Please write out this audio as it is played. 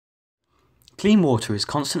Clean water is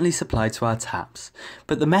constantly supplied to our taps,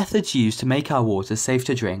 but the methods used to make our water safe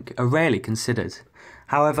to drink are rarely considered.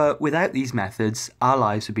 However, without these methods, our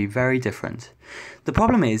lives would be very different. The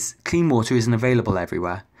problem is, clean water isn't available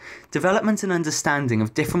everywhere. Development and understanding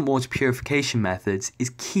of different water purification methods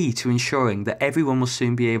is key to ensuring that everyone will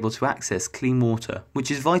soon be able to access clean water,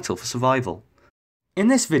 which is vital for survival. In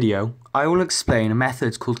this video, I will explain a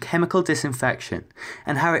method called chemical disinfection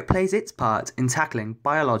and how it plays its part in tackling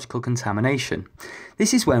biological contamination.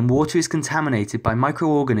 This is when water is contaminated by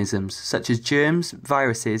microorganisms such as germs,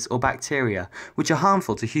 viruses or bacteria which are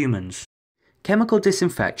harmful to humans. Chemical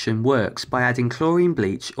disinfection works by adding chlorine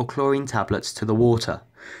bleach or chlorine tablets to the water.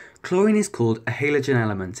 Chlorine is called a halogen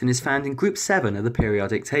element and is found in group 7 of the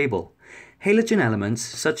periodic table. Halogen elements,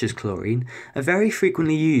 such as chlorine, are very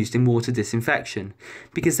frequently used in water disinfection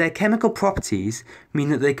because their chemical properties mean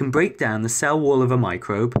that they can break down the cell wall of a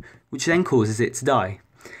microbe, which then causes it to die.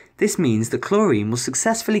 This means that chlorine will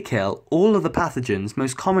successfully kill all of the pathogens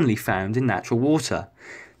most commonly found in natural water.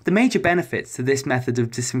 The major benefits to this method of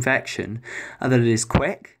disinfection are that it is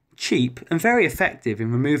quick, cheap and very effective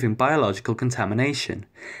in removing biological contamination.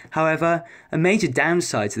 However, a major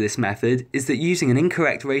downside to this method is that using an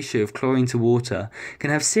incorrect ratio of chlorine to water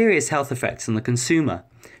can have serious health effects on the consumer.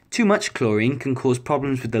 Too much chlorine can cause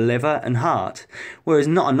problems with the liver and heart, whereas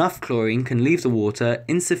not enough chlorine can leave the water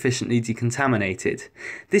insufficiently decontaminated.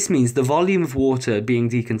 This means the volume of water being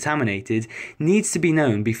decontaminated needs to be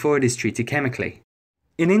known before it is treated chemically.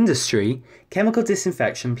 In industry, chemical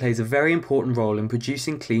disinfection plays a very important role in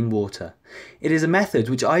producing clean water. It is a method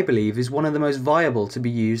which I believe is one of the most viable to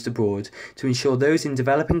be used abroad to ensure those in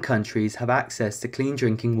developing countries have access to clean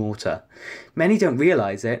drinking water. Many don't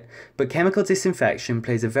realise it, but chemical disinfection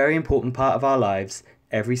plays a very important part of our lives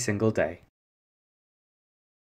every single day.